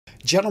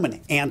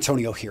Gentlemen,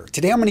 Antonio here.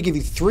 Today I'm going to give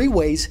you 3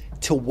 ways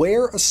to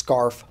wear a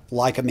scarf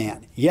like a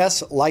man.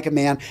 Yes, like a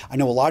man. I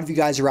know a lot of you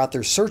guys are out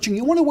there searching.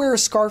 You want to wear a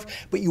scarf,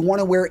 but you want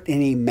to wear it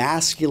in a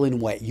masculine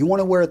way. You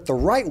want to wear it the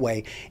right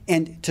way.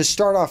 And to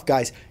start off,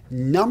 guys,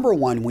 number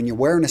 1, when you're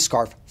wearing a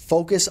scarf,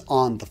 focus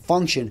on the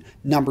function.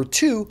 Number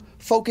 2,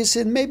 focus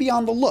in maybe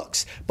on the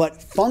looks,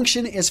 but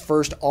function is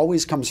first,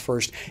 always comes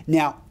first.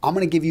 Now, I'm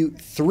going to give you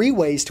 3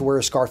 ways to wear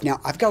a scarf. Now,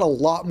 I've got a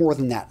lot more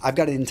than that. I've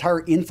got an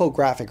entire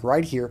infographic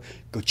right here.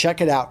 Go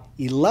check it out.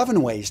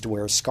 11 ways to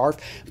wear a scarf.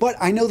 But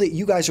I know that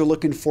you guys are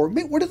looking for,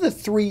 what are the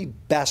 3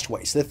 best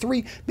ways? The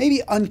 3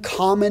 maybe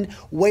uncommon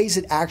ways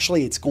that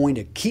actually it's going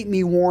to keep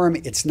me warm.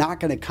 It's not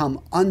going to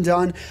come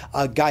undone.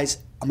 Guys,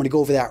 I'm going to go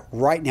over that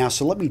right now.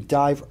 So let me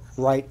dive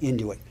right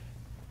into it.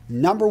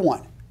 Number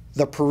 1,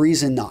 the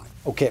Parisian Knot.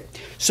 Okay,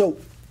 so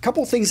a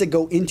couple things that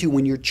go into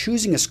when you're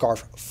choosing a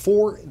scarf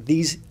for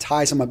these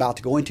ties I'm about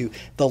to go into.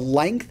 The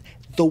length,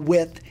 the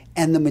width,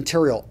 and the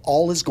material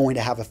all is going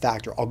to have a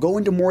factor. I'll go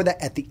into more of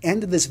that at the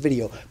end of this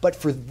video, but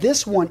for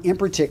this one in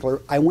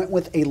particular, I went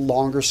with a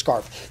longer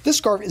scarf. This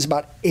scarf is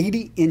about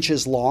 80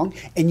 inches long,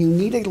 and you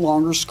need a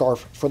longer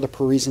scarf for the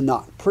Parisian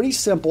Knot. Pretty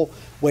simple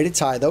way to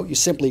tie though. You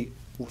simply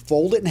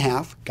fold it in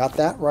half, got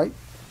that right?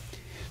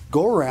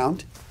 Go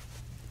around,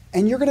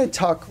 and you're going to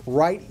tuck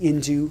right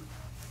into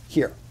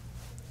here.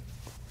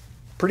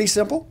 Pretty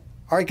simple.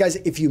 All right, guys,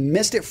 if you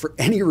missed it for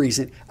any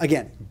reason,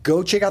 again,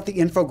 go check out the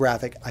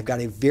infographic. I've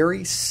got a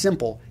very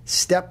simple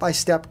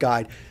step-by-step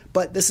guide,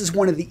 but this is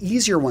one of the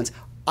easier ones.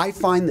 I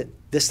find that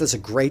this does a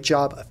great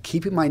job of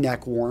keeping my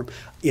neck warm.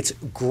 It's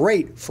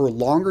great for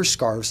longer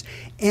scarves,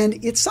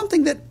 and it's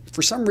something that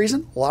for some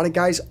reason, a lot of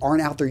guys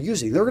aren't out there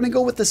using. They're going to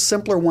go with the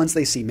simpler ones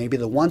they see, maybe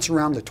the once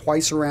around, the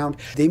twice around.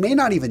 They may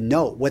not even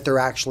know what they're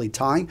actually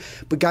tying,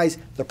 but guys,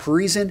 the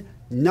Parisian,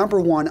 number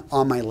 1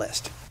 on my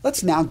list.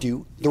 Let's now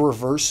do the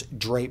reverse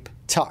drape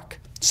tuck.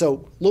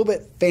 So a little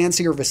bit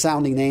fancier of a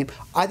sounding name.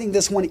 I think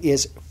this one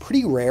is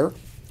pretty rare.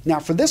 Now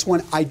for this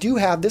one, I do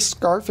have, this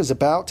scarf is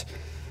about,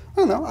 I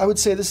don't know, I would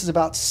say this is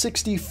about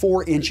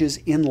 64 inches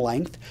in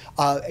length.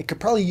 It could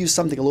probably use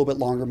something a little bit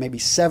longer, maybe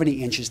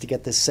 70 inches to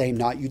get this same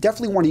knot. You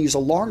definitely want to use a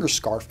longer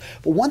scarf,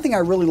 but one thing I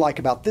really like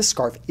about this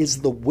scarf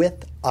is the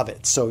width of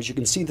it. So as you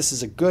can see, this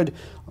is a good,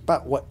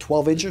 about what,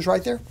 12 inches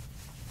right there?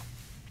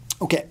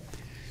 Okay,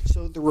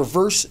 so the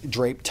reverse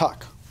drape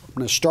tuck. I'm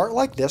going to start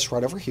like this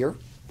right over here.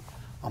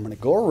 I'm going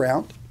to go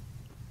around,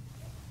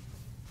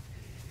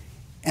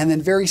 and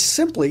then very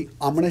simply,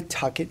 I'm going to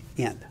tuck it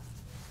in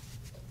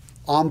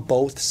on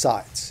both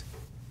sides.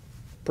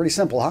 Pretty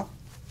simple, huh?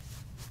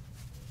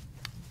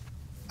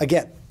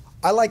 Again,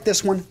 I like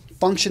this one.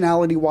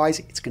 Functionality-wise,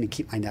 it's going to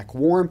keep my neck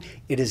warm.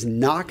 It is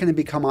not going to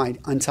become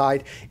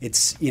untied.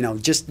 It's,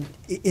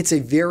 it's a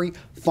very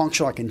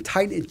functional. I can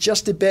tighten it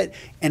just a bit,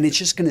 and it's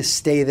just going to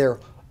stay there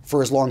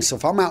for as long. So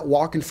if I'm out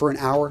walking for an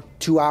hour,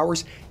 2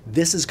 hours,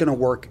 this is going to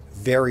work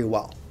very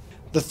well.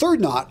 The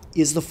third knot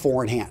is the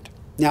 4-in-hand.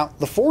 Now,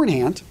 the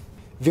 4-in-hand,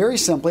 very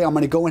simply, I'm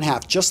going to go in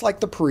half, just like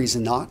the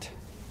Parisian knot.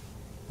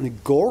 I'm going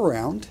to go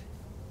around.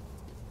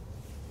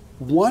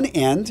 One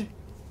end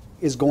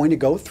is going to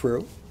go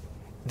through.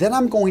 Then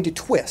I'm going to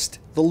twist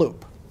the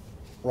loop,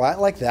 right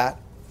like that,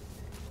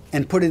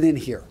 and put it in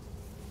here.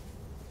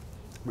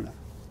 Then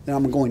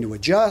I'm going to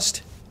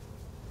adjust.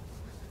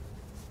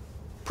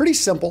 Pretty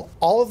simple.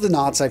 All of the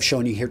knots I've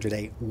shown you here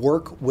today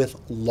work with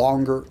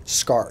longer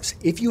scarves.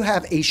 If you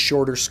have a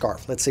shorter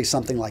scarf, let's say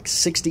something like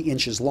 60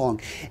 inches long,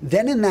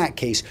 then in that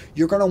case,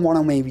 you're going to want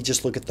to maybe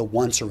just look at the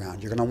once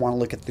around. You're going to want to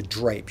look at the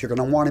drape. You're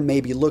going to want to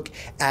maybe look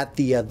at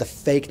the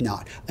fake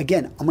knot.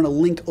 Again, I'm going to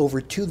link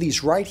over to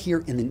these right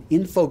here in an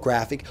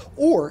infographic,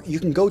 or you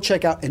can go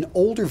check out an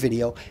older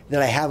video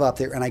that I have up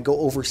there, and I go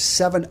over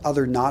 7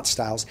 other knot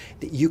styles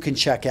that you can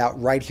check out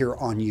right here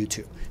on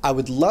YouTube. I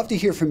would love to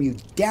hear from you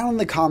down in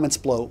the comments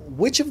below.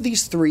 Which of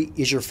these 3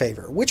 is your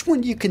favorite? Which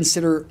one do you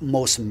consider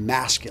most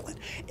masculine?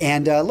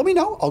 And let me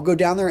know. I'll go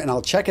down there and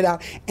I'll check it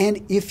out.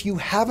 And if you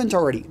haven't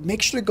already,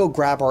 make sure to go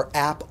grab our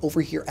app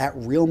over here at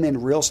Real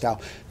Men Real Style.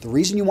 The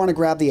reason you want to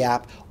grab the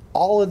app,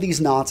 all of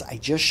these knots I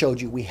just showed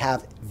you, we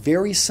have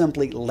very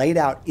simply laid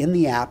out in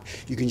the app.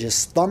 You can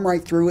just thumb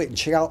right through it and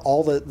check out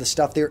all the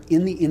stuff there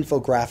in the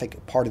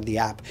infographic part of the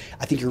app.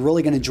 I think you're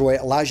really going to enjoy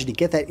it. Allows you to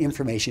get that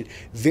information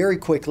very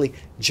quickly.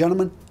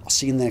 Gentlemen, I'll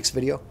see you in the next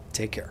video.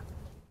 Take care.